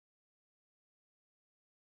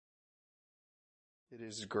It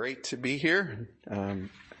is great to be here.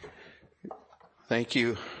 Thank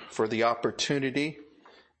you for the opportunity.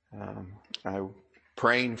 I'm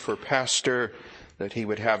praying for Pastor that he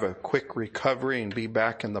would have a quick recovery and be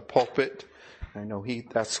back in the pulpit. I know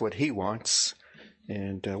that's what he wants.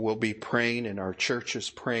 And we'll be praying, and our church is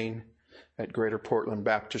praying at Greater Portland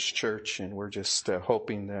Baptist Church, and we're just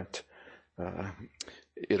hoping that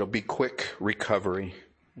it'll be quick recovery.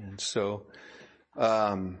 And so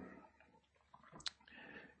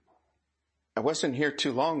I wasn't here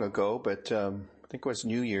too long ago, but I think it was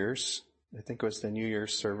New Year's. I think it was the New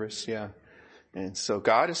Year's service, yeah. And so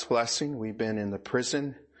God is blessing. We've been in the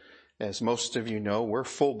prison. As most of you know, we're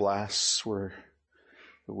full blasts.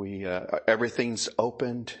 Everything's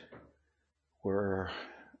opened. I'm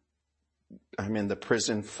in the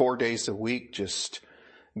prison 4 days a week, just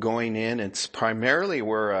going in. It's primarily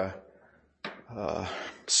we're a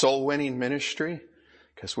soul winning ministry,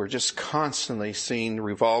 because we're just constantly seeing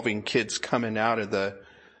revolving kids coming out of the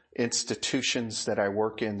institutions that I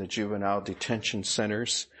work in, the juvenile detention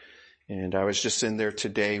centers. And I was just in there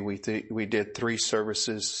today. We did 3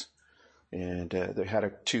 services, and they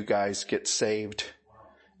had 2 guys get saved.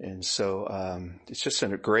 And so it's just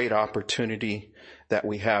a great opportunity that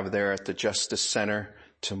we have there at the Justice Center.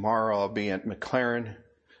 Tomorrow I'll be at McLaren.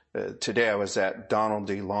 Today I was at Donald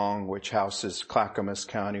D. Long, which houses Clackamas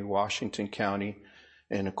County, Washington County,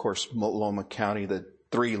 and of course Multnomah County, the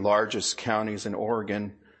 3 largest counties in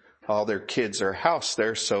Oregon. All their kids are housed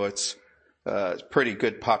there, so it's a pretty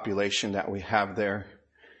good population that we have there.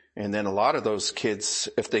 And then a lot of those kids,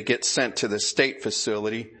 if they get sent to the state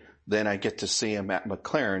facility, then I get to see them at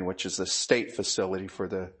McLaren, which is the state facility for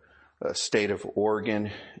the state of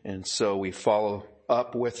Oregon. And so we follow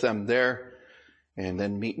up with them there and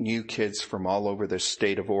then meet new kids from all over the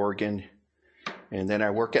state of Oregon. And then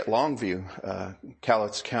I work at Longview,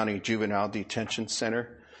 Cowlitz County Juvenile Detention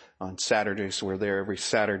Center on Saturdays. We're there every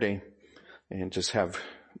Saturday and just have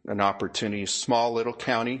an opportunity. Small little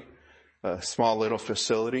county, small little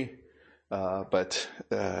facility, but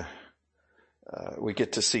we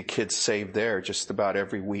get to see kids saved there just about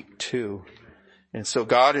every week too. And so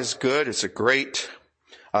God is good.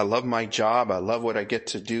 I love my job. I love what I get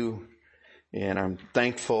to do. And I'm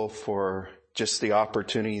thankful for just the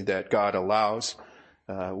opportunity that God allows.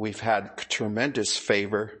 We've had tremendous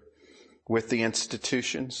favor with the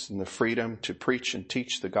institutions and the freedom to preach and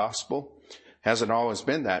teach the gospel. Hasn't always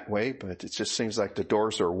been that way, but it just seems like the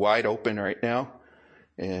doors are wide open right now.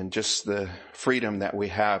 And just the freedom that we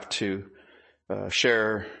have to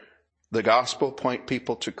share the gospel, point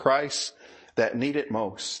people to Christ that need it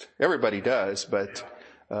most. Everybody does, but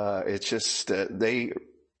it's just they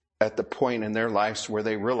at the point in their lives where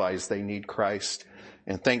they realize they need Christ.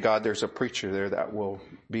 And thank God there's a preacher there that will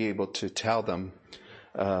be able to tell them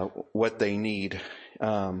what they need.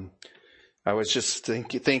 I was just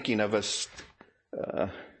thinking of us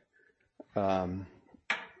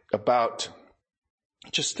about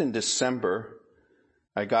just in December,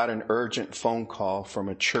 I got an urgent phone call from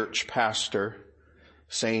a church pastor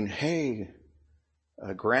saying, hey,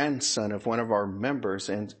 a grandson of one of our members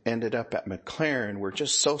ended up at McLaren. We're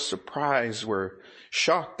just so surprised. We're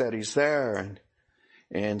shocked that he's there.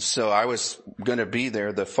 And so I was going to be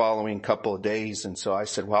there the following couple of days. And so I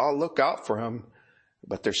said, well, I'll look out for him.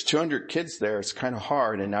 But there's 200 kids there. It's kind of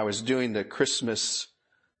hard. And I was doing the Christmas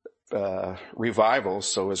revival,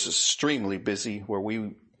 so it was extremely busy, where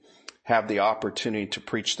we have the opportunity to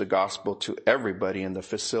preach the gospel to everybody in the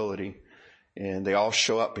facility. And they all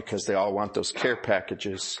show up because they all want those care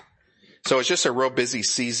packages. So it's just a real busy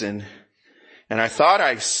season. And I thought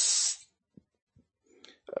I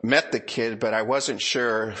met the kid, but I wasn't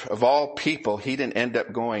sure. Of all people, he didn't end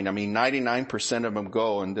up going. I mean, 99% of them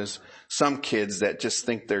go, and there's some kids that just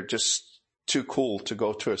think they're just too cool to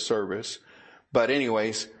go to a service. But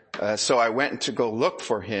anyways, so I went to go look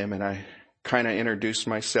for him, and I kind of introduced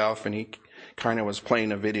myself, and he kind of was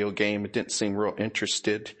playing a video game. It didn't seem real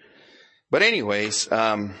interested. But anyways,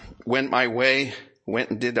 went my way,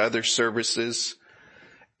 went and did other services,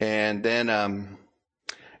 and then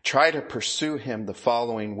try to pursue him the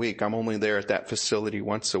following week. I'm only there at that facility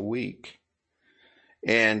once a week.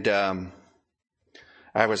 And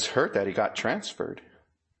I was hurt that he got transferred.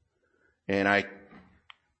 And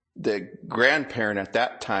the grandparent at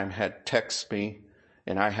that time had texted me,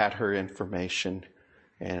 and I had her information.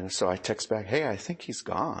 And so I text back, hey, I think he's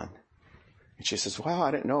gone. And she says, well,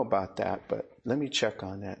 I didn't know about that, but let me check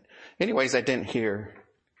on that. Anyways, I didn't hear.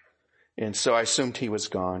 And so I assumed he was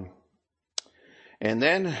gone. And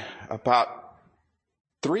then about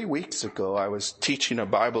 3 weeks ago, I was teaching a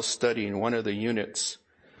Bible study in one of the units.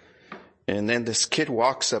 And then this kid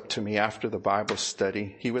walks up to me after the Bible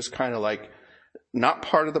study. He was kind of like not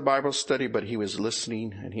part of the Bible study, but he was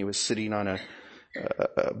listening, and he was sitting on a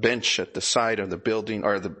bench at the side of the building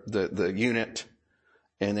or the unit.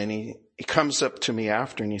 And then he comes up to me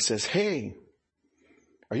after and he says, "Hey,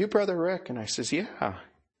 are you Brother Rick?" And I says, "Yeah."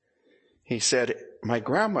 He said, "My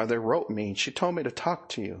grandmother wrote me and she told me to talk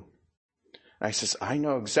to you." And I says, "I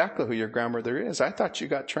know exactly who your grandmother is. I thought you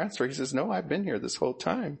got transferred." He says, "No, I've been here this whole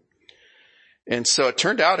time." And so it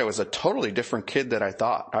turned out it was a totally different kid that I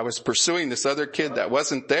thought. I was pursuing this other kid that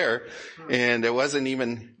wasn't there, and it wasn't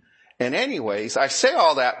even. And anyways, I say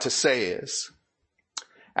all that to say is,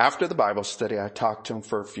 after the Bible study, I talked to him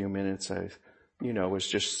for a few minutes. I, was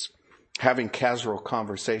just having casual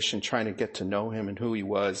conversation, trying to get to know him and who he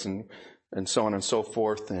was and so on and so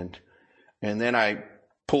forth. And then I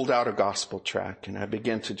pulled out a gospel tract and I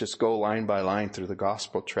began to just go line by line through the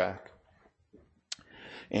gospel tract.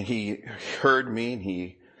 And he heard me and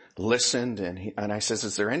he listened and I says,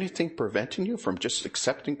 "Is there anything preventing you from just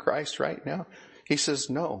accepting Christ right now?" He says,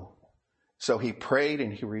 "No." So he prayed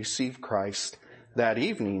and he received Christ that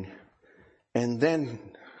evening. And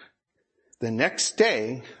then the next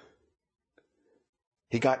day,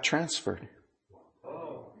 he got transferred.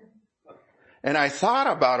 And I thought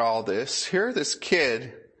about all this. Here, this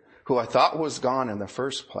kid who I thought was gone in the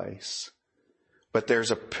first place. But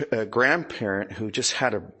there's a grandparent who just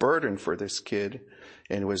had a burden for this kid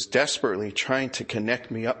and was desperately trying to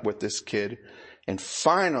connect me up with this kid. And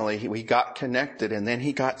finally, we got connected, and then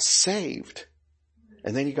he got saved.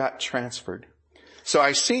 And then he got transferred. So I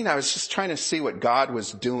was just trying to see what God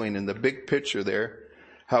was doing in the big picture there.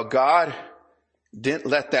 How God didn't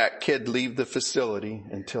let that kid leave the facility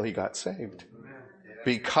until he got saved.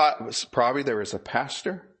 Because probably there was a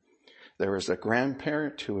pastor. There was a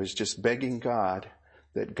grandparent who was just begging God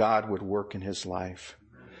that God would work in his life.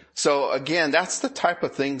 So again, that's the type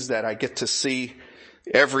of things that I get to see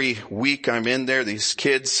every week I'm in there. These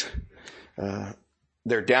kids,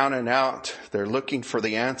 they're down and out. They're looking for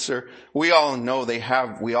the answer. We all know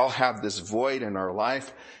we all have this void in our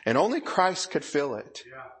life, and only Christ could fill it.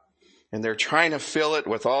 And they're trying to fill it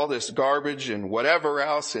with all this garbage and whatever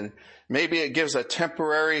else, and maybe it gives a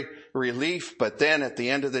temporary relief, but then at the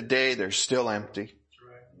end of the day, they're still empty.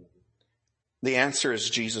 The answer is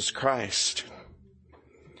Jesus Christ.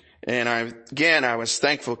 And I was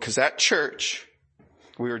thankful because that church,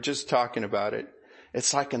 we were just talking about it.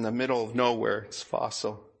 It's like in the middle of nowhere. It's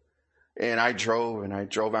Fossil. And I drove.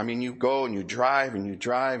 I mean, you go and you drive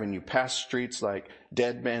and you pass streets like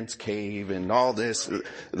Dead Man's Cave and all this.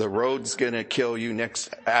 The road's going to kill you,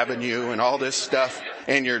 next avenue and all this stuff.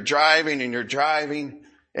 And you're driving.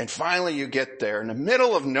 And finally you get there in the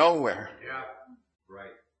middle of nowhere. Yeah,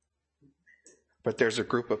 right. But there's a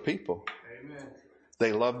group of people. Amen.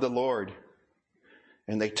 They love the Lord.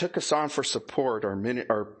 And they took us on for support,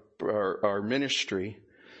 our ministry.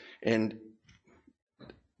 And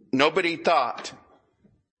nobody thought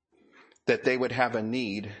that they would have a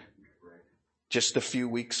need just a few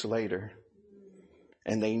weeks later.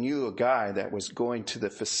 And they knew a guy that was going to the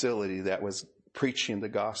facility that was preaching the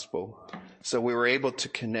gospel. So we were able to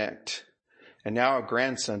connect. And now our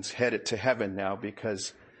grandson's headed to heaven now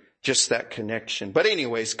because just that connection. But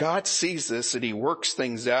anyways, God sees this and he works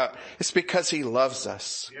things out. It's because he loves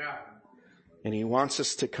us. Yeah. And he wants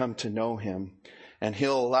us to come to know him. And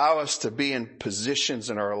he'll allow us to be in positions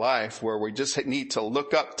in our life where we just need to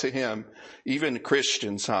look up to him. Even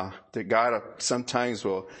Christians, that God sometimes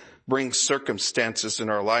will bring circumstances in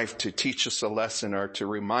our life to teach us a lesson or to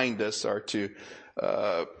remind us or to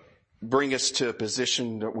bring us to a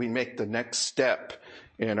position that we make the next step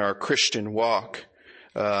in our Christian walk.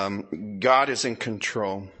 God is in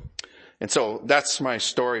control. And so that's my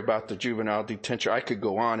story about the juvenile detention. I could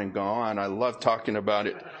go on and go on. I love talking about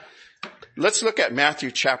it. Let's look at Matthew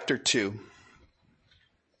chapter 2.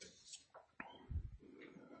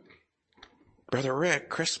 Brother Rick,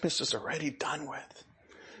 Christmas is already done with.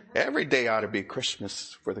 Every day ought to be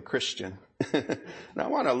Christmas for the Christian. And I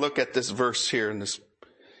want to look at this verse here in this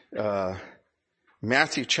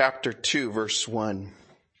Matthew chapter 2, verse 1.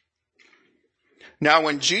 Now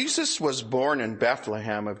when Jesus was born in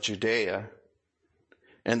Bethlehem of Judea,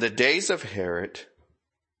 in the days of Herod,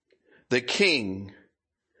 the king,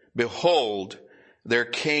 behold, there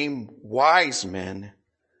came wise men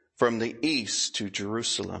from the east to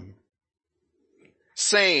Jerusalem,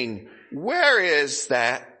 saying, where is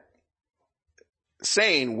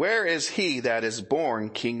he that is born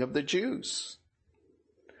King of the Jews?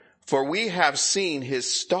 For we have seen his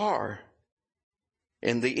star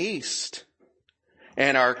in the east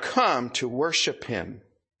and are come to worship him.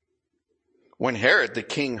 When Herod the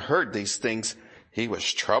king heard these things, he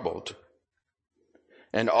was troubled,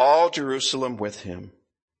 and all Jerusalem with him.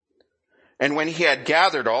 And when he had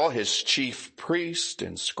gathered all his chief priests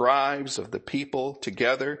and scribes of the people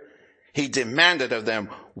together, he demanded of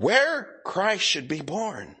them where Christ should be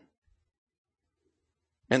born.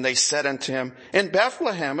 And they said unto him, in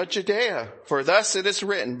Bethlehem of Judea, for thus it is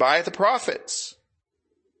written by the prophets.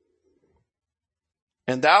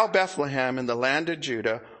 And thou, Bethlehem, in the land of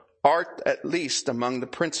Judah, art at least among the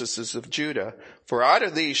princesses of Judah, for out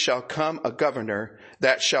of thee shall come a governor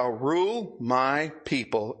that shall rule my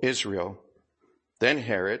people Israel. Then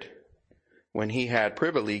Herod, when he had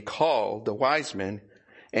privily called the wise men,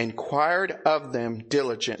 inquired of them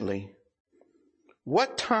diligently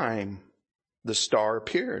what time the star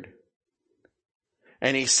appeared.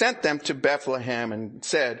 And he sent them to Bethlehem and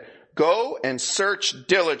said, go and search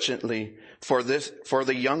diligently for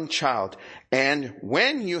the young child. And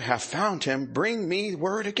when you have found him, bring me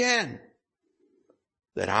word again,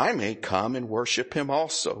 that I may come and worship him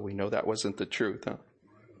also. We know that wasn't the truth, huh?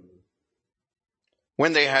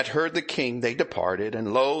 When they had heard the king, they departed,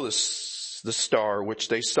 and lo, the star which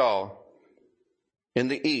they saw in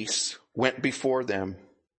the east went before them,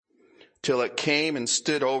 till it came and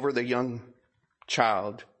stood over the young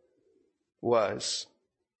child was.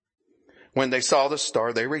 When they saw the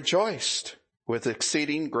star, they rejoiced with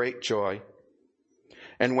exceeding great joy.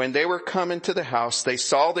 And when they were come into the house, they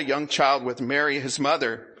saw the young child with Mary his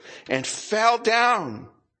mother, and fell down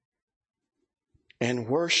and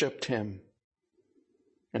worshipped him.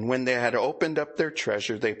 And when they had opened up their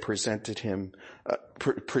treasure, they presented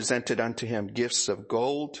unto him gifts of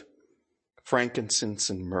gold, frankincense,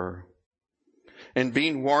 and myrrh. And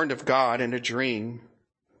being warned of God in a dream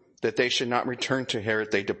that they should not return to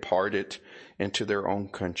Herod, they departed into their own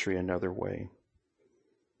country another way.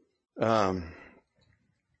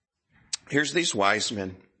 Here's these wise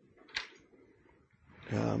men.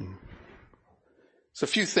 There's a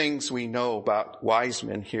few things we know about wise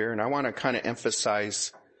men here, and I want to kind of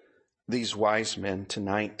emphasize these wise men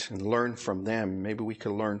tonight and learn from them. Maybe we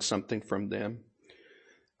could learn something from them.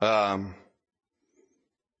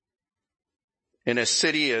 In a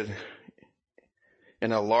city, in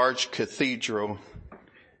a large cathedral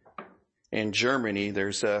in Germany,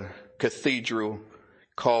 there's a cathedral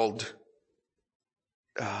called,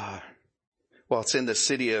 it's in the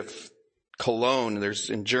city of Cologne.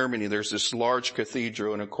 In Germany, there's this large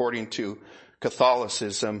cathedral, and according to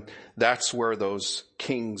Catholicism, that's where those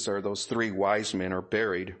kings or those three wise men are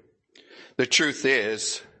buried. The truth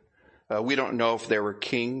is, we don't know if there were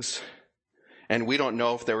kings, and we don't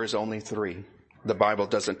know if there was only three. The Bible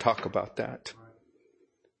doesn't talk about that.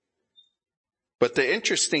 But the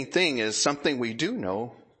interesting thing is, something we do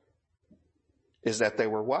know is that they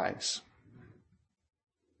were wise.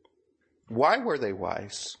 Why were they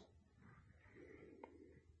wise?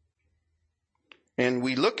 And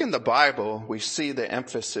we look in the Bible, we see the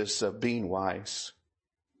emphasis of being wise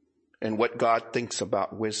and what God thinks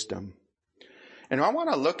about wisdom. And I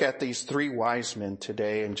want to look at these three wise men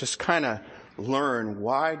today and just kind of learn,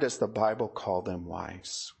 why does the Bible call them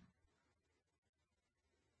wise?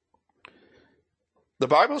 The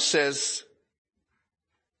Bible says,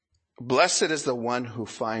 blessed is the one who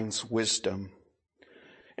finds wisdom.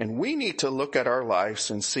 And we need to look at our lives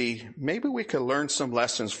and see, maybe we could learn some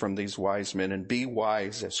lessons from these wise men and be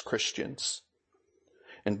wise as Christians.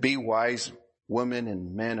 And be wise women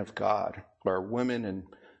and men of God, or women and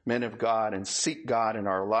men of God, and seek God in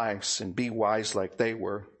our lives and be wise like they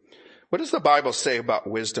were. What does the Bible say about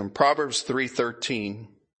wisdom? Proverbs 3:13.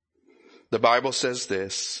 The Bible says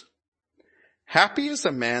this, happy is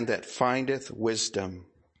the man that findeth wisdom,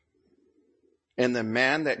 and the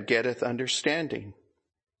man that getteth understanding.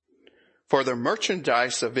 For the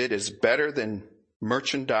merchandise of it is better than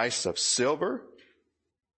merchandise of silver,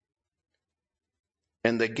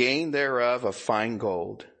 and the gain thereof of fine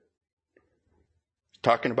gold.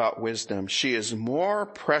 Talking about wisdom, she is more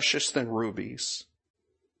precious than rubies,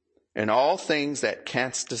 and all things that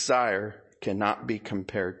canst desire cannot be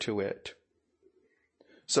compared to it.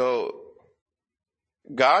 So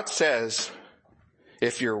God says,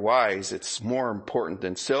 if you're wise, it's more important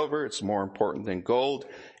than silver, it's more important than gold,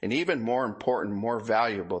 and even more important, more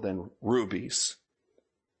valuable than rubies.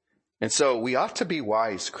 And so we ought to be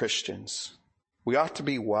wise Christians. We ought to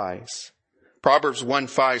be wise. Proverbs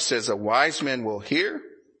 1:5 says, a wise man will hear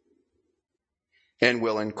and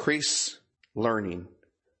will increase learning.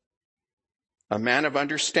 A man of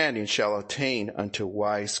understanding shall attain unto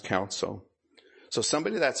wise counsel. So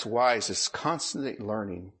somebody that's wise is constantly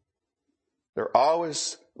learning. They're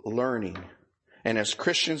always learning. And as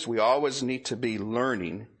Christians, we always need to be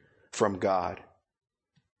learning from God.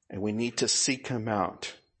 And we need to seek him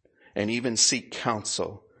out and even seek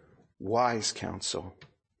counsel, wise counsel.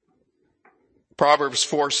 Proverbs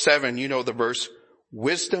 4:7, you know the verse,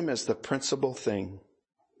 wisdom is the principal thing.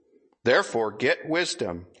 Therefore get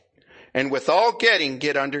wisdom, and with all getting,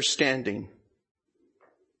 get understanding.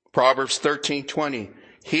 Proverbs 13:20,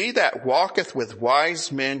 he that walketh with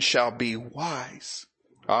wise men shall be wise.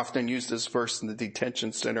 I often use this verse in the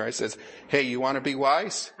detention center. I says, hey, you want to be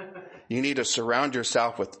wise? You need to surround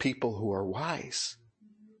yourself with people who are wise,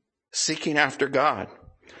 seeking after God.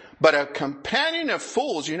 But a companion of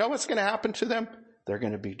fools, you know what's going to happen to them? They're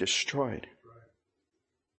going to be destroyed.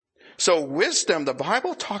 So wisdom, the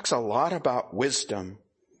Bible talks a lot about wisdom.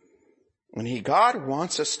 And God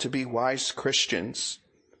wants us to be wise Christians.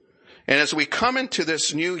 And as we come into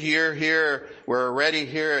this new year here, we're already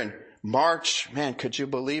here in March. Man, could you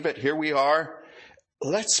believe it? Here we are.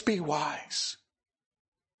 Let's be wise.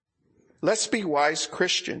 Let's be wise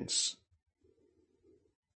Christians.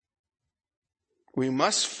 We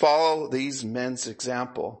must follow these men's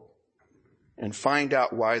example and find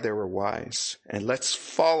out why they were wise. And let's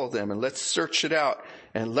follow them and let's search it out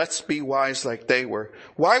and let's be wise like they were.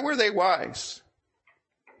 Why were they wise?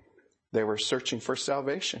 They were searching for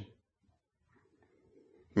salvation.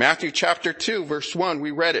 Matthew chapter 2, verse 1,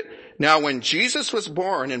 we read it. Now when Jesus was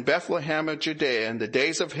born in Bethlehem of Judea in the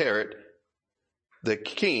days of Herod, the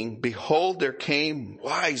king, behold, there came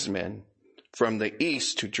wise men from the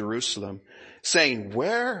east to Jerusalem, saying,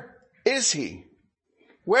 where is he?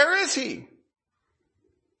 Where is he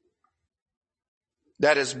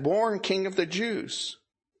that is born King of the Jews?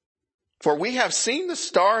 For we have seen the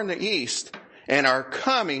star in the east and are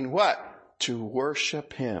coming, what? To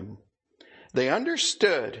worship him. They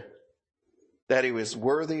understood that he was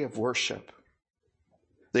worthy of worship.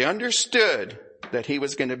 They understood that he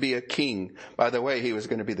was going to be a king. By the way, he was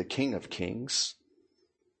going to be the King of Kings.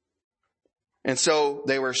 And so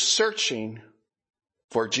they were searching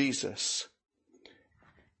for Jesus.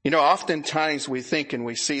 You know, oftentimes we think and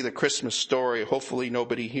we see the Christmas story, hopefully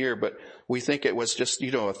nobody here, but we think it was just, a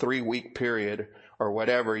 3-week period or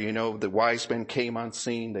whatever. The wise men came on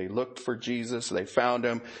scene. They looked for Jesus. They found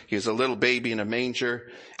him. He was a little baby in a manger.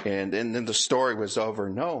 And then the story was over.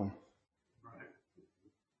 No.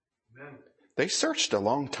 They searched a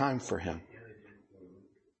long time for him.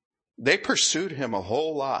 They pursued him a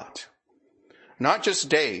whole lot. Not just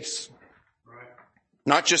days.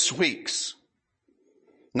 Not just weeks.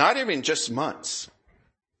 Not even just months.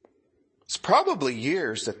 It's probably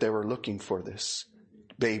years that they were looking for this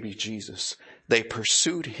baby Jesus. They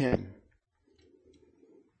pursued him.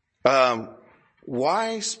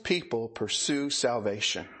 Wise people pursue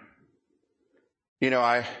salvation.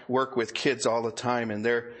 I work with kids all the time, and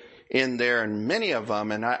they're in there, and many of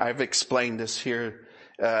them, and I've explained this here,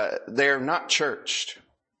 they're not churched.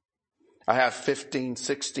 I have 15,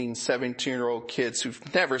 16, 17-year-old kids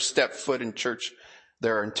who've never stepped foot in church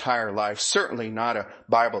their entire life, certainly not a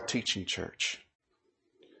Bible teaching church.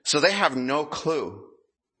 So they have no clue.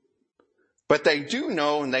 But they do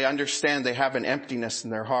know and they understand they have an emptiness in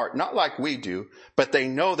their heart, not like we do, but they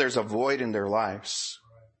know there's a void in their lives.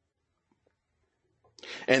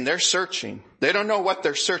 And they're searching. They don't know what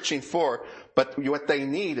they're searching for, but what they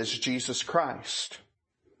need is Jesus Christ.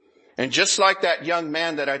 And just like that young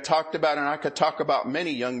man that I talked about, and I could talk about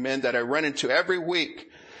many young men that I run into every week,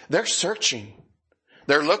 they're searching.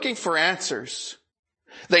 They're looking for answers.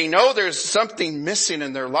 They know there's something missing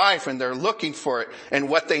in their life and they're looking for it. And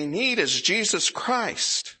what they need is Jesus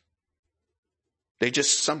Christ. They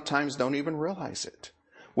just sometimes don't even realize it.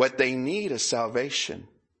 What they need is salvation.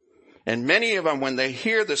 And many of them, when they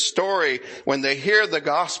hear the story, when they hear the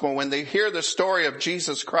gospel, when they hear the story of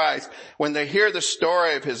Jesus Christ, when they hear the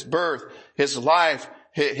story of his birth, his life,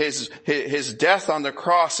 his death on the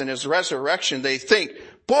cross and his resurrection, they think,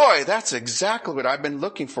 boy, that's exactly what I've been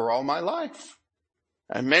looking for all my life.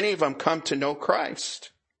 And many of them come to know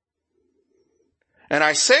Christ. And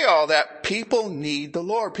I say all that, people need the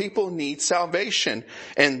Lord. People need salvation.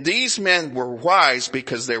 And these men were wise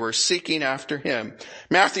because they were seeking after him.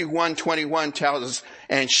 Matthew 1:21 tells us,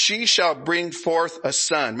 and she shall bring forth a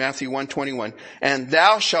son, Matthew 1:21, and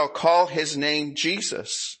thou shalt call his name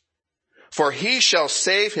Jesus, for he shall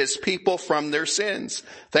save his people from their sins.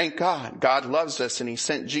 Thank God. God loves us and he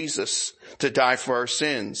sent Jesus to die for our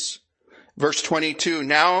sins. Verse 22,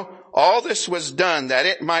 now all this was done that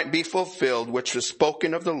it might be fulfilled, which was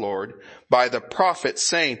spoken of the Lord by the prophet,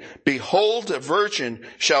 saying, behold, a virgin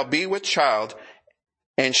shall be with child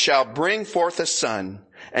and shall bring forth a son,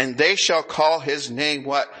 and they shall call his name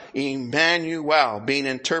what? Emmanuel, being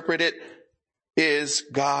interpreted is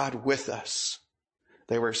God with us.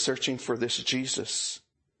 They were searching for this Jesus.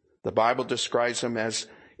 The Bible describes him as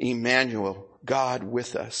Emmanuel, God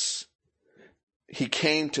with us. He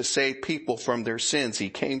came to save people from their sins. He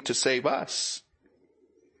came to save us.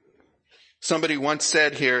 Somebody once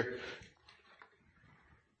said here,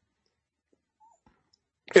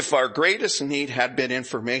 if our greatest need had been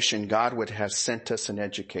information, God would have sent us an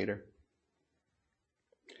educator.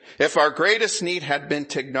 If our greatest need had been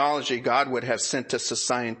technology, God would have sent us a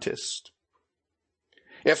scientist.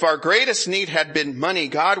 If our greatest need had been money,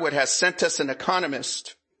 God would have sent us an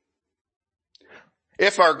economist.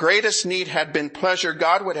 If our greatest need had been pleasure,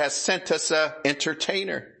 God would have sent us an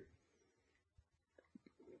entertainer.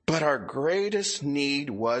 But our greatest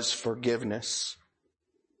need was forgiveness.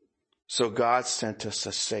 So God sent us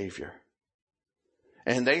a Savior.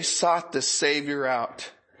 And they sought the Savior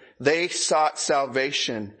out. They sought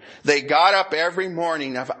salvation. They got up every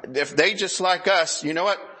morning. If they just like us, you know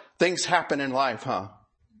what? Things happen in life, huh?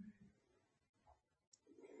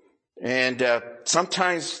 And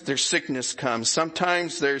sometimes there's sickness comes.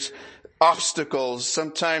 Sometimes there's obstacles.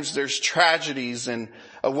 Sometimes there's tragedies and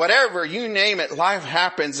whatever, you name it, life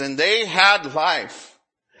happens. And they had life.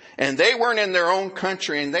 And they weren't in their own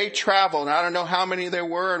country and they traveled. And I don't know how many there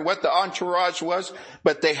were and what the entourage was,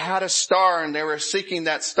 but they had a star and they were seeking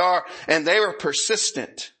that star and they were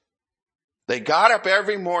persistent. They got up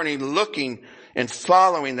every morning looking and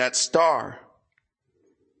following that star.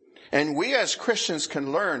 And we as Christians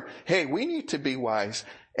can learn, hey, we need to be wise.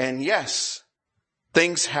 And yes,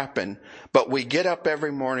 things happen, but we get up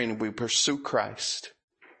every morning and we pursue Christ.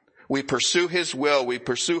 We pursue his will. We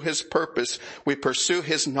pursue his purpose. We pursue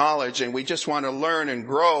his knowledge, and we just want to learn and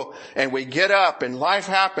grow, and we get up and life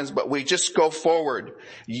happens, but we just go forward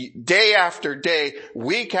day after day,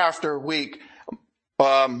 week after week,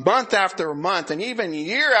 month after month, and even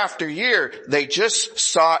year after year. They just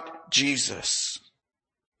sought Jesus.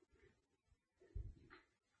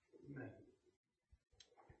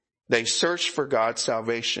 They searched for God's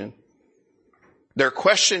salvation. Their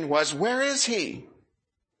question was, where is he?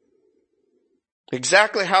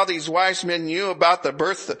 Exactly how these wise men knew about the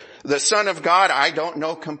birth, the Son of God, I don't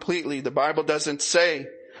know completely. The Bible doesn't say.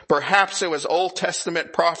 Perhaps it was Old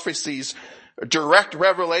Testament prophecies, direct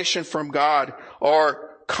revelation from God,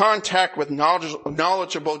 or contact with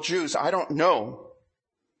knowledgeable Jews. I don't know.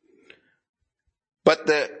 But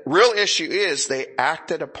the real issue is they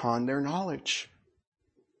acted upon their knowledge.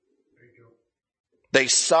 They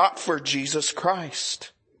sought for Jesus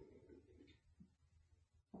Christ.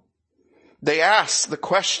 They asked the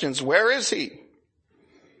questions, where is he?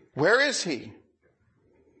 Where is he?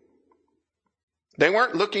 They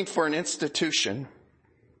weren't looking for an institution.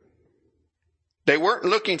 They weren't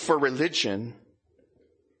looking for religion.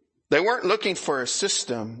 They weren't looking for a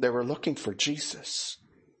system. They were looking for Jesus.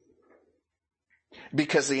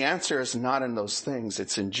 Because the answer is not in those things.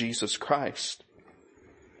 It's in Jesus Christ.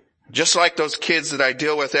 Just like those kids that I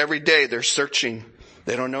deal with every day, they're searching.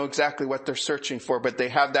 They don't know exactly what they're searching for, but they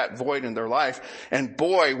have that void in their life. And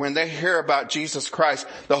boy, when they hear about Jesus Christ,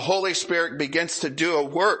 the Holy Spirit begins to do a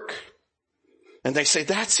work. And they say,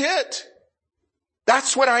 that's it.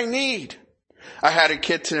 That's what I need. I had a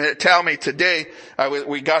kid tell me today,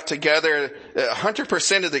 we got together,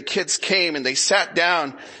 100% of the kids came and they sat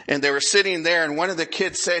down and they were sitting there, and one of the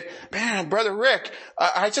kids said, man, Brother Rick,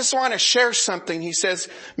 I just want to share something. He says,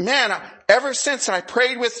 man, ever since I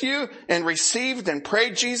prayed with you and received and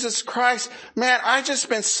prayed Jesus Christ, man, I just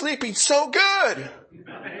been sleeping so good.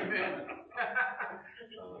 Amen.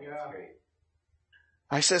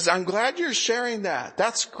 I says, I'm glad you're sharing that.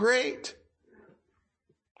 That's great.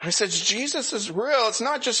 I said, Jesus is real. It's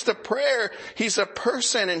not just a prayer. He's a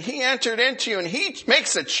person, and he entered into you and he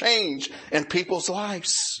makes a change in people's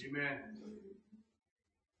lives. Amen.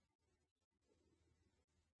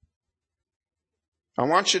 I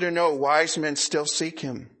want you to know wise men still seek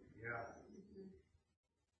him. Yeah.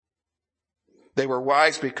 They were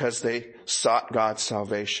wise because they sought God's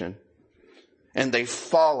salvation and they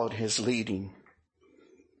followed his leading.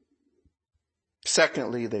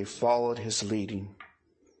 Secondly, they followed his leading.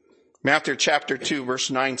 Matthew chapter 2 verse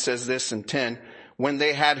 9 says this in 10. When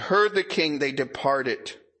they had heard the king, they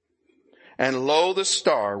departed. And lo, the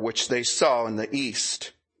star which they saw in the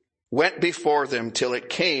east went before them till it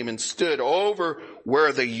came and stood over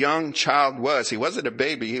where the young child was. He wasn't a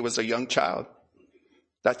baby, he was a young child.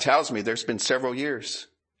 That tells me there's been several years.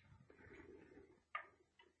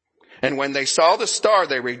 And when they saw the star,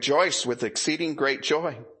 they rejoiced with exceeding great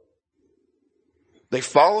joy. They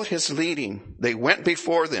followed his leading. They went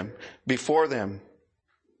before them.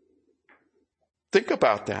 Think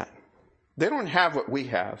about that. They don't have what we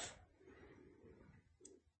have.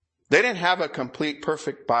 They didn't have a complete,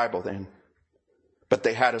 perfect Bible then, but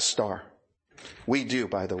they had a star. We do,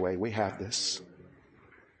 by the way. We have this.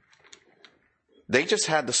 They just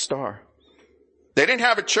had the star. They didn't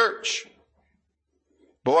have a church.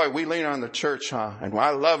 Boy, we lean on the church, huh? And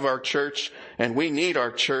I love our church, and we need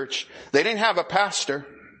our church. They didn't have a pastor.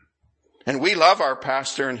 And we love our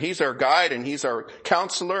pastor, and he's our guide, and he's our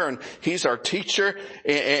counselor, and he's our teacher.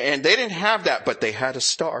 And they didn't have that, but they had a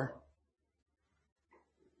star.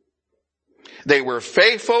 They were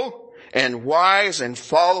faithful and wise in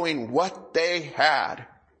following what they had.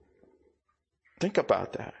 Think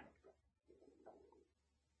about that.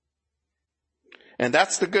 And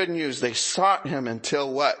that's the good news. They sought him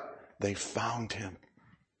until what? They found him.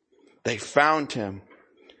 They found him.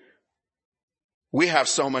 We have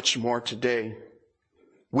so much more today.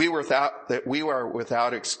 We are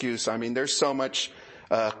without excuse. I mean, there's so much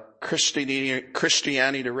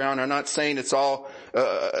Christianity around. I'm not saying it's all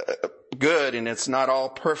good and it's not all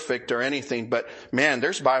perfect or anything, but man,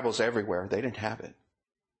 there's Bibles everywhere. They didn't have it.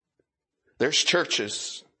 There's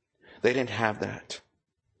churches. They didn't have that.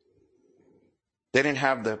 They didn't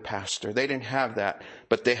have the pastor. They didn't have that,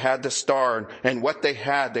 but they had the star, and what they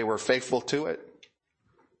had, they were faithful to it.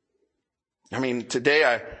 I mean,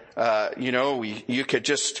 today you could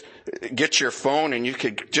just get your phone and you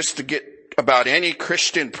could just get about any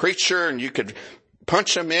Christian preacher and you could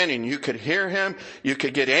punch him in and you could hear him. You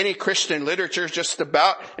could get any Christian literature just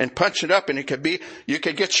about and punch it up, and you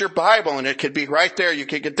could get your Bible and it could be right there. You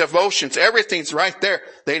could get devotions. Everything's right there.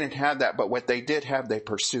 They didn't have that, but what they did have, they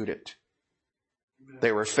pursued it.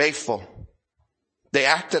 They were faithful. They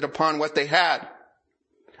acted upon what they had.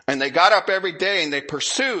 And they got up every day and they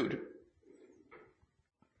pursued.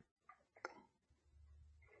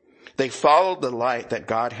 They followed the light that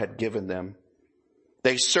God had given them.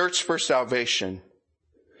 They searched for salvation.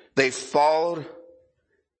 They followed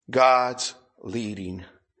God's leading.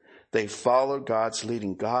 They followed God's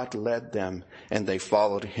leading. God led them and they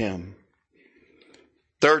followed him.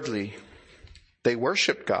 Thirdly, they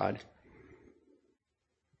worshiped God.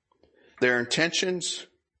 Their intentions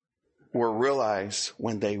were realized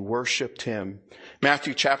when they worshiped him.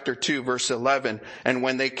 Matthew chapter 2, verse 11. And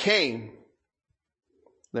when they came,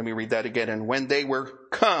 let me read that again. And when they were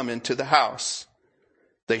come into the house,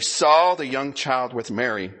 they saw the young child with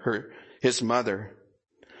Mary, his mother,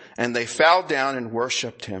 and they fell down and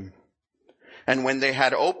worshiped him. And when they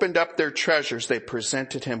had opened up their treasures, they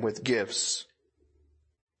presented him with gifts.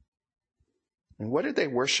 And what did they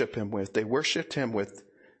worship him with? They worshiped him with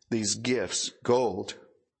these gifts: gold,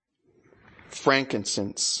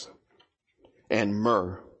 frankincense, and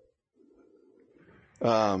myrrh.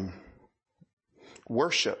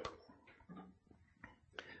 Worship.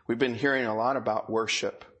 We've been hearing a lot about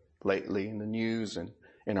worship lately in the news and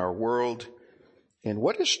in our world. And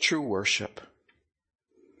what is true worship?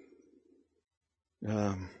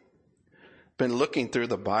 Been looking through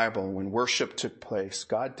the Bible. When worship took place,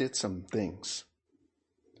 God did some things.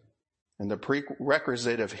 And the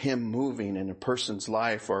prerequisite of him moving in a person's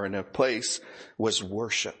life or in a place was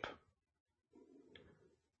worship.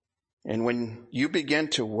 And when you begin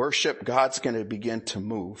to worship, God's going to begin to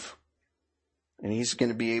move. And he's going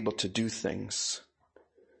to be able to do things.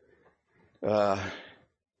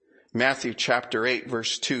 Matthew chapter 8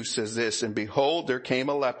 verse 2 says this, and behold, there came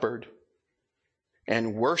a leopard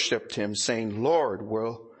and worshipped him, saying, Lord,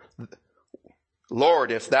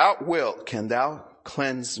 if thou wilt, can thou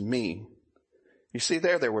cleanse me? You see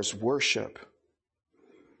there was worship.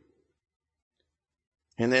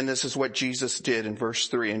 And then this is what Jesus did in verse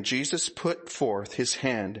 3. And Jesus put forth his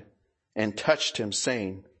hand and touched him,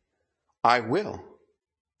 saying, I will,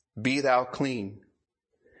 be thou clean.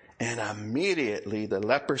 And immediately the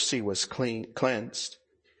leprosy was cleansed.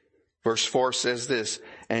 Verse 4 says this,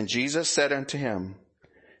 and Jesus said unto him,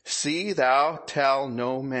 see thou tell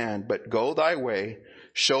no man, but go thy way,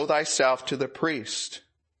 show thyself to the priest,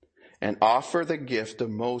 and offer the gift of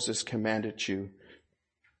Moses commanded you,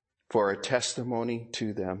 for a testimony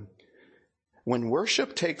to them. When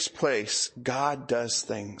worship takes place, God does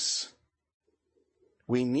things.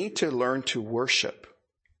 We need to learn to worship.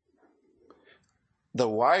 The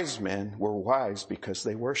wise men were wise because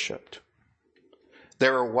they worshiped. They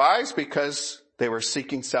were wise because they were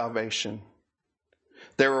seeking salvation.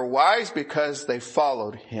 They were wise because they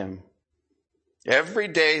followed him. Every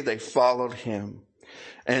day they followed him.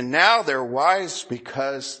 And now they're wise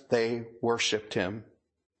because they worshiped him.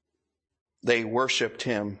 They worshiped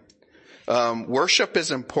him. Worship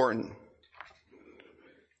is important.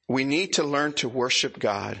 We need to learn to worship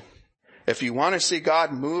God. If you want to see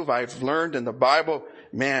God move, I've learned in the Bible,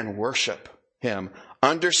 man, worship him.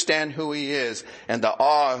 Understand who he is and the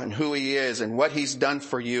awe and who he is and what he's done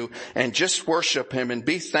for you, and just worship him and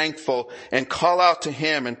be thankful and call out to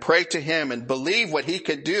him and pray to him and believe what he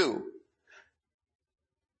could do.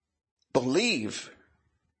 Believe.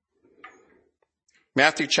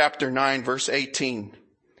 Matthew chapter 9 verse 18.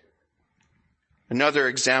 Another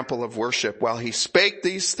example of worship. While he spake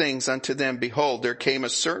these things unto them, behold, there came a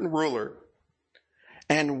certain ruler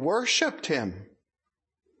and worshipped him,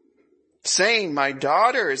 saying, My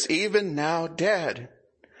daughter is even now dead,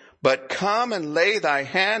 but come and lay thy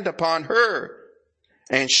hand upon her,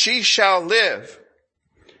 and she shall live.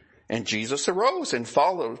 And Jesus arose and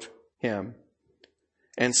followed him,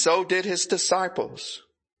 and so did his disciples.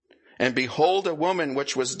 And behold, a woman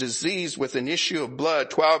which was diseased with an issue of blood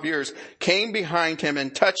 12 years came behind him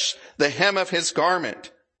and touched the hem of his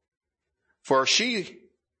garment. For she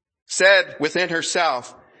said within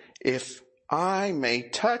herself, If I may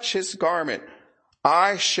touch his garment,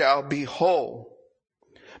 I shall be whole.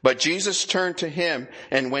 But Jesus turned to him,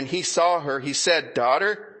 and when he saw her, he said,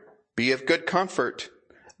 Daughter, be of good comfort.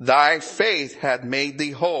 Thy faith hath made thee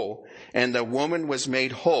whole. And the woman was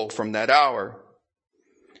made whole from that hour.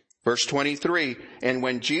 Verse 23, and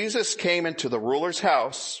when Jesus came into the ruler's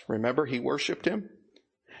house, remember he worshiped him,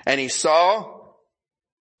 and he saw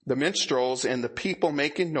the minstrels and the people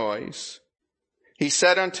making noise, he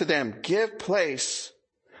said unto them, Give place,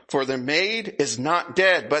 for the maid is not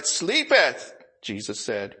dead, but sleepeth, Jesus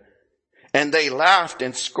said. And they laughed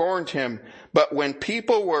and scorned him. But when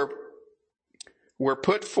people were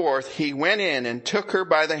put forth, he went in and took her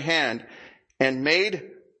by the hand and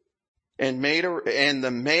the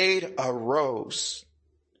maid arose.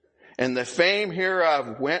 And the fame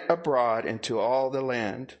hereof went abroad into all the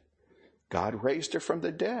land. God raised her from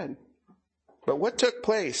the dead. But what took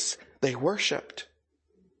place? They worshiped.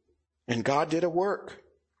 And God did a work.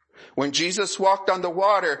 When Jesus walked on the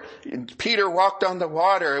water, Peter walked on the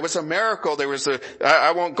water. It was a miracle.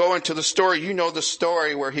 I won't go into the story. You know the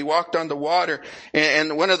story where he walked on the water.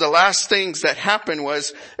 And one of the last things that happened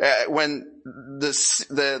was when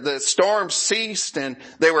the storm ceased and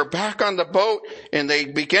they were back on the boat and they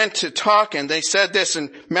began to talk, and they said this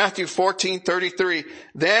in Matthew 14:33.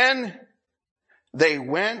 Then they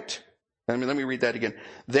went. Let me read that again.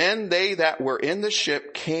 Then they that were in the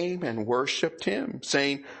ship came and worshipped him,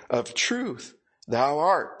 saying, Of truth, thou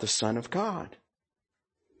art the Son of God.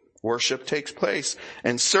 Worship takes place.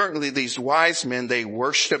 And certainly these wise men, they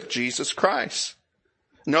worshiped Jesus Christ.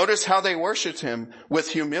 Notice how they worshiped him. With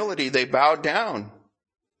humility, they bowed down.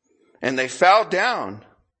 And they fell down.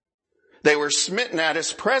 They were smitten at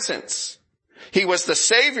his presence. He was the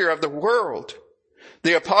Savior of the world.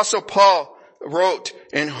 The Apostle Paul wrote,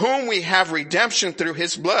 In whom we have redemption through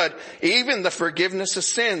his blood, even the forgiveness of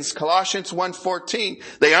sins. Colossians 1:14.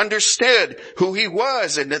 They understood who he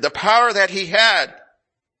was and the power that he had.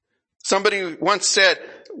 Somebody once said,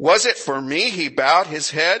 Was it for me he bowed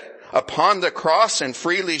his head upon the cross and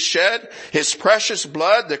freely shed his precious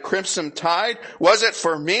blood, the crimson tide? Was it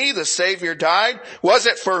for me the Savior died? Was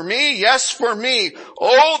it for me? Yes, for me.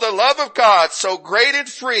 Oh, the love of God, so great and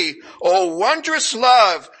free. Oh, wondrous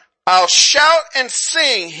love. I'll shout and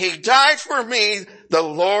sing. He died for me, the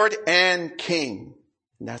Lord and King.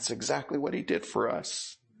 And that's exactly what he did for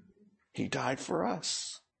us. He died for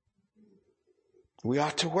us. We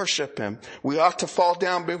ought to worship him. We ought to fall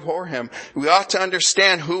down before him. We ought to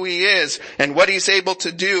understand who he is and what he's able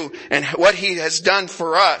to do and what he has done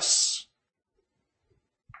for us.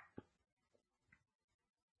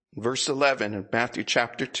 Verse 11 of Matthew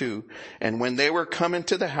chapter 2. And when they were come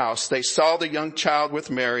into the house, they saw the young child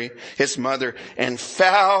with Mary, his mother, and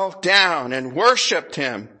fell down and worshipped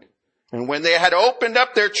him. And when they had opened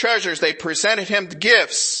up their treasures, they presented him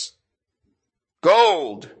gifts,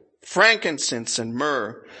 gold, frankincense, and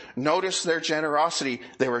myrrh. Notice their generosity.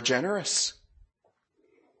 They were generous.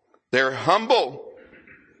 They were humble.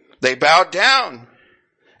 They bowed down.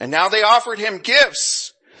 And now they offered him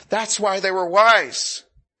gifts. That's why they were wise.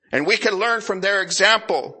 And we can learn from their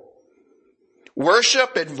example.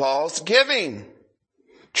 Worship involves giving,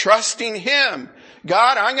 trusting him.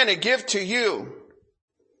 God, I'm going to give to you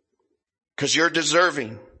because you're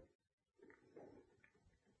deserving.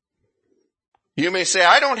 You may say,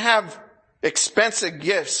 I don't have expensive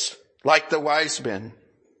gifts like the wise men.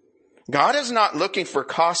 God is not looking for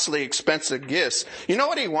costly, expensive gifts. You know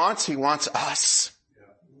what he wants? He wants us.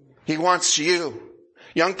 He wants you.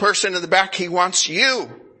 Young person in the back, he wants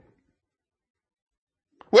you.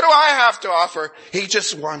 What do I have to offer? He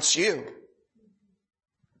just wants you.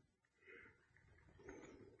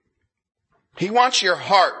 He wants your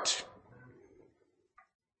heart.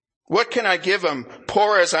 What can I give him,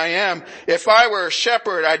 poor as I am? If I were a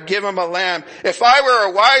shepherd, I'd give him a lamb. If I were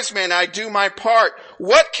a wise man, I'd do my part.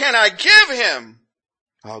 What can I give him?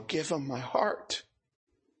 I'll give him my heart.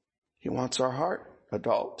 He wants our heart,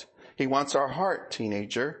 adult. He wants our heart,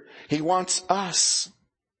 teenager. He wants us.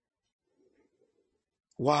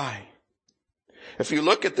 Why? If you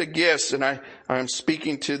look at the gifts, and I'm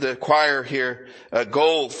speaking to the choir here,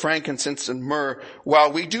 gold, frankincense, and myrrh,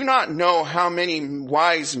 while we do not know how many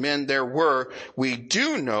wise men there were, we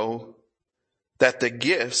do know that the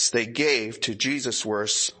gifts they gave to Jesus were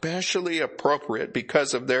especially appropriate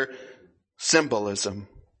because of their symbolism.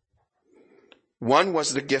 One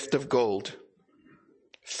was the gift of gold.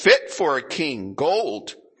 Fit for a king,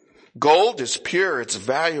 gold. Gold is pure, it's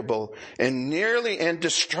valuable, and nearly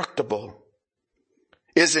indestructible.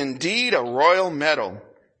 Is indeed a royal metal.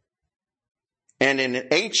 And in an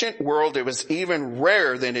ancient world, it was even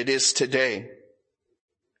rarer than it is today.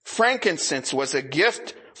 Frankincense was a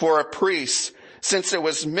gift for a priest, since it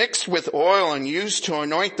was mixed with oil and used to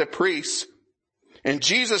anoint the priest. In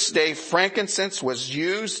Jesus' day, frankincense was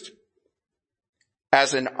used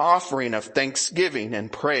as an offering of thanksgiving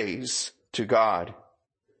and praise to God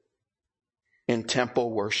in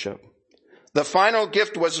temple worship. The final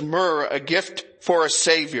gift was myrrh, a gift for a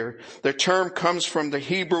savior. The term comes from the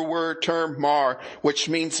Hebrew word term mar, which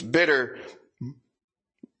means bitter.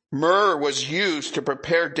 Myrrh was used to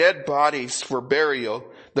prepare dead bodies for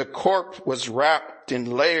burial. The corpse was wrapped in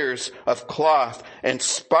layers of cloth, and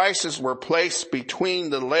spices were placed between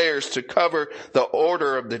the layers to cover the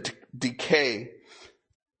odor of the decay.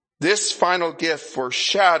 This final gift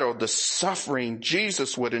foreshadowed the suffering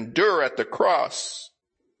Jesus would endure at the cross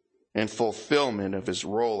in fulfillment of his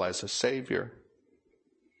role as a savior.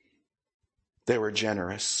 They were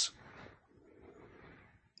generous.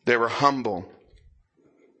 They were humble.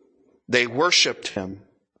 They worshiped him.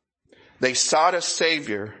 They sought a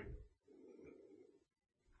savior.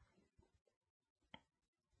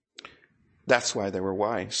 That's why they were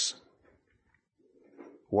wise.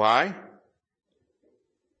 Why?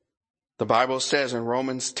 The Bible says in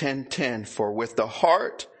Romans 10:10, for with the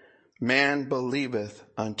heart man believeth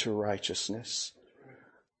unto righteousness.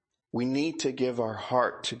 We need to give our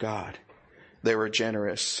heart to God. They were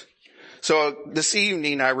generous. So this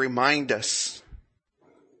evening I remind us,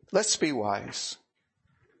 let's be wise.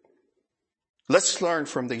 Let's learn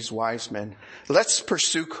from these wise men. Let's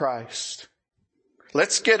pursue Christ.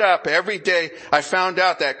 Let's get up every day. I found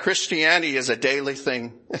out that Christianity is a daily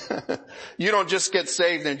thing. You don't just get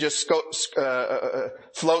saved and just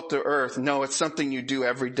float the earth. No, it's something you do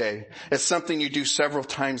every day. It's something you do several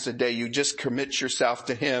times a day. You just commit yourself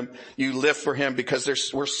to him. You live for him because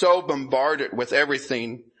we're so bombarded with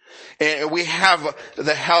everything. And we have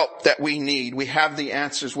the help that we need. We have the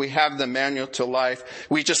answers. We have the manual to life.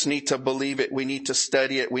 We just need to believe it. We need to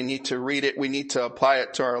study it. We need to read it. We need to apply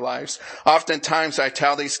it to our lives. Oftentimes I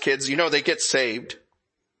tell these kids, they get saved.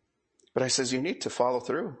 But I says, you need to follow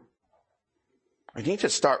through. I need to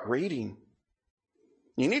start reading.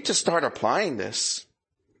 You need to start applying this.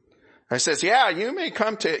 I says, yeah, you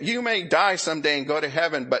may die someday and go to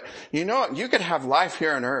heaven, but you could have life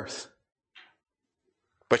here on earth.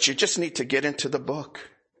 But you just need to get into the book.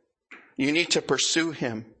 You need to pursue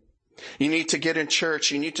him. You need to get in church.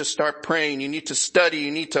 You need to start praying. You need to study.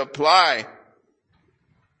 You need to apply.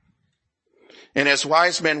 And as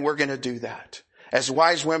wise men, we're going to do that. As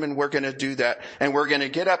wise women, we're going to do that. And we're going to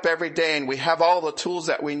get up every day and we have all the tools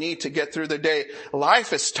that we need to get through the day.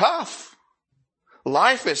 Life is tough.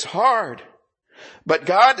 Life is hard. But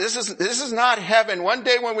God, this is not heaven. One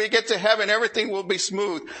day when we get to heaven, everything will be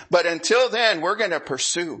smooth. But until then, we're going to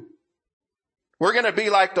pursue. We're going to be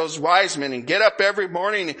like those wise men and get up every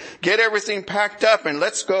morning, get everything packed up, and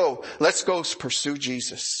let's go. Let's go pursue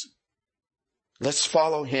Jesus. Let's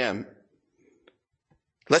follow him.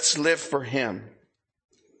 Let's live for him.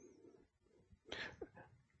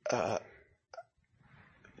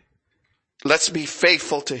 Let's be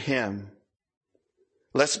faithful to him.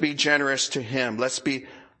 Let's be generous to him. Let's be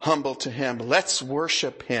humble to him. Let's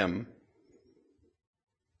worship him.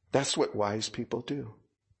 That's what wise people do.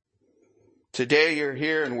 Today you're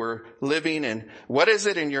here and we're living, and what is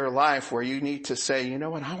it in your life where you need to say, you know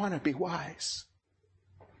what, I want to be wise.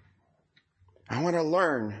 I want to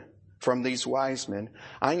learn from these wise men.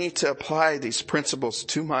 I need to apply these principles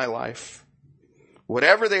to my life.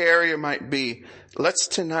 Whatever the area might be, let's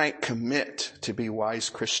tonight commit to be wise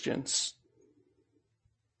Christians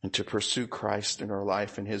and to pursue Christ in our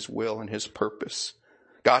life and his will and his purpose.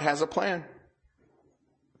 God has a plan.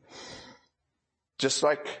 Just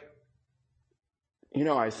like,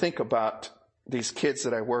 I think about these kids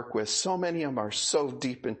that I work with, so many of them are so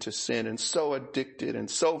deep into sin and so addicted and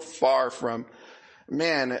so far from,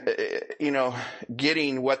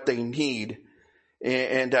 getting what they need.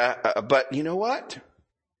 But you know what?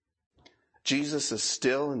 Jesus is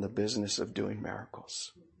still in the business of doing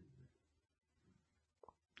miracles.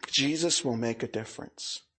 Jesus will make a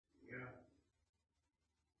difference.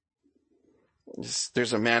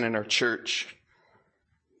 There's a man in our church.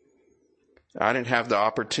 I didn't have the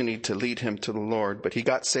opportunity to lead him to the Lord, but he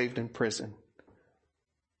got saved in prison.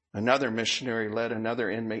 Another missionary led another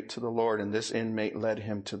inmate to the Lord, and this inmate led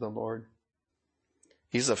him to the Lord.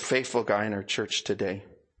 He's a faithful guy in our church today.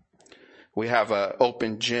 We have an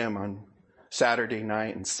open gym on Saturday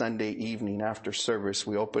night and Sunday evening after service.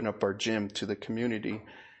 We open up our gym to the community,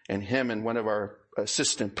 and him and one of our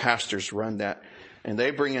assistant pastors run that. And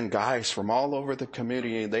they bring in guys from all over the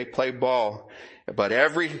community. They play ball. But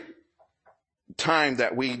every time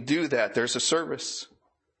that we do that, there's a service.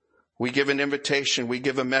 We give an invitation. We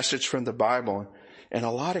give a message from the Bible. And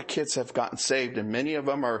a lot of kids have gotten saved, and many of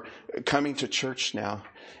them are coming to church now.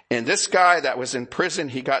 And this guy that was in prison,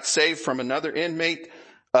 he got saved from another inmate.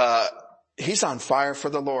 He's on fire for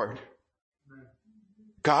the Lord.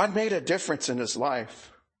 God made a difference in his life.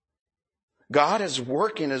 God is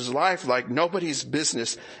working his life like nobody's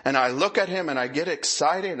business. And I look at him and I get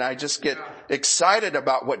excited, and I just get excited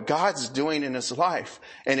about what God's doing in his life.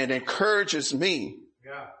 And it encourages me.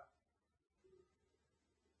 Yeah.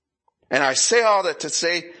 And I say all that to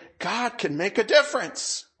say, God can make a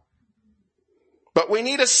difference. But we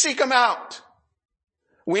need to seek him out.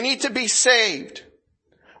 We need to be saved.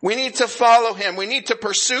 We need to follow him. We need to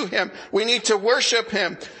pursue him. We need to worship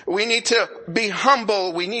him. We need to be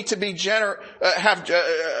humble. We need to be have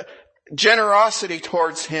generosity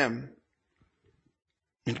towards him.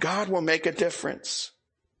 And God will make a difference.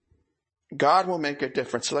 God will make a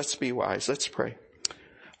difference. Let's be wise. Let's pray.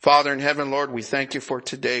 Father in heaven, Lord, we thank you for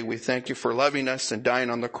today. We thank you for loving us and dying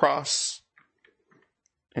on the cross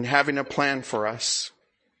and having a plan for us.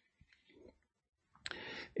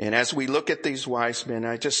 And as we look at these wise men,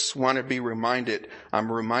 I just want to be reminded,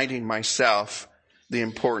 I'm reminding myself the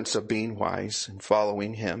importance of being wise and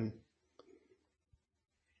following him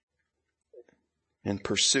and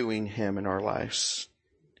pursuing him in our lives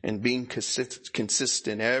and being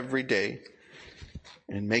consistent every day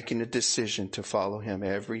and making a decision to follow him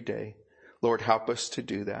every day. Lord, help us to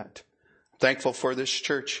do that. I'm thankful for this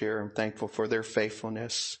church here. I'm thankful for their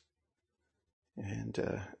faithfulness and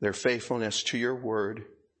their faithfulness to your word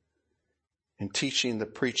and preaching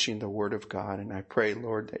the word of God. And I pray,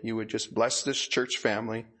 Lord, that you would just bless this church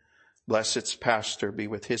family, bless its pastor, be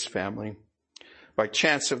with his family. By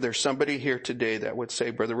chance, if there's somebody here today that would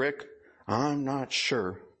say, Brother Rick, I'm not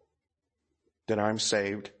sure that I'm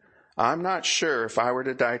saved. I'm not sure if I were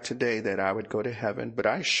to die today that I would go to heaven, but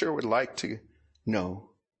I sure would like to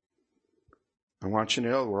know. I want you to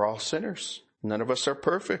know we're all sinners. None of us are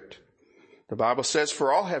perfect. The Bible says,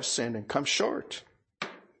 for all have sinned and come short.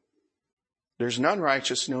 There's none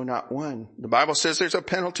righteous, no, not one. The Bible says there's a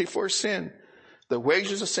penalty for sin. The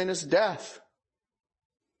wages of sin is death.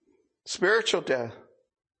 Spiritual death.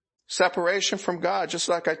 Separation from God. Just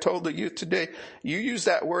like I told the youth today, you use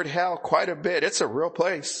that word hell quite a bit. It's a real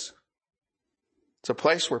place. It's a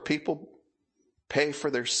place where people pay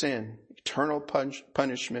for their sin. Eternal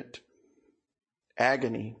punishment.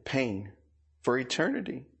 Agony, pain for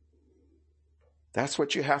eternity. That's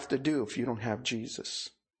what you have to do if you don't have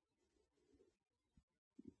Jesus.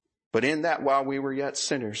 But in that, while we were yet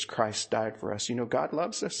sinners, Christ died for us. You know, God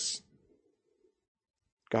loves us.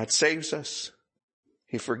 God saves us.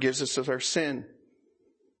 He forgives us of our sin.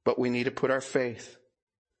 But we need to put our faith.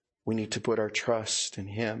 We need to put our trust in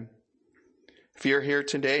him. If you're here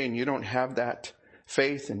today and you don't have that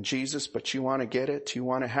faith in Jesus, but you want to get it, you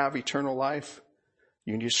want to have eternal life,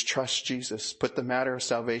 you just trust Jesus. Put the matter of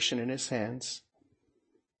salvation in his hands.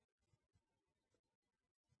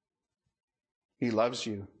 He loves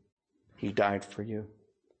you. He died for you.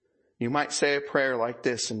 You might say a prayer like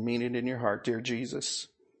this and mean it in your heart. Dear Jesus,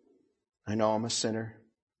 I know I'm a sinner.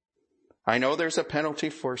 I know there's a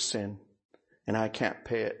penalty for sin and I can't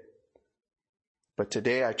pay it. But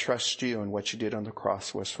today I trust you, and what you did on the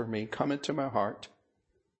cross was for me. Come into my heart.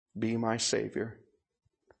 Be my Savior.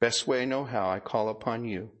 Best way I know how, I call upon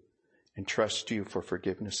you and trust you for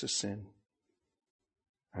forgiveness of sin.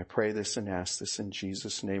 I pray this and ask this in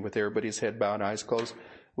Jesus' name with everybody's head bowed, eyes closed.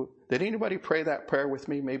 Did anybody pray that prayer with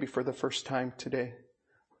me maybe for the first time today?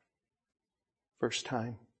 First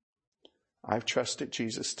time. I've trusted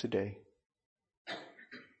Jesus today.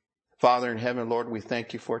 Father in heaven, Lord, we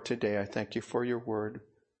thank you for today. I thank you for your word.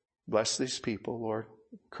 Bless these people, Lord.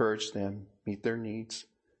 Encourage them. meet their needs.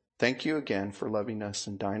 Thank you again for loving us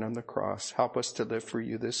and dying on the cross. Help us to live for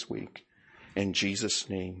you this week. In Jesus'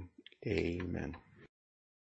 name, amen.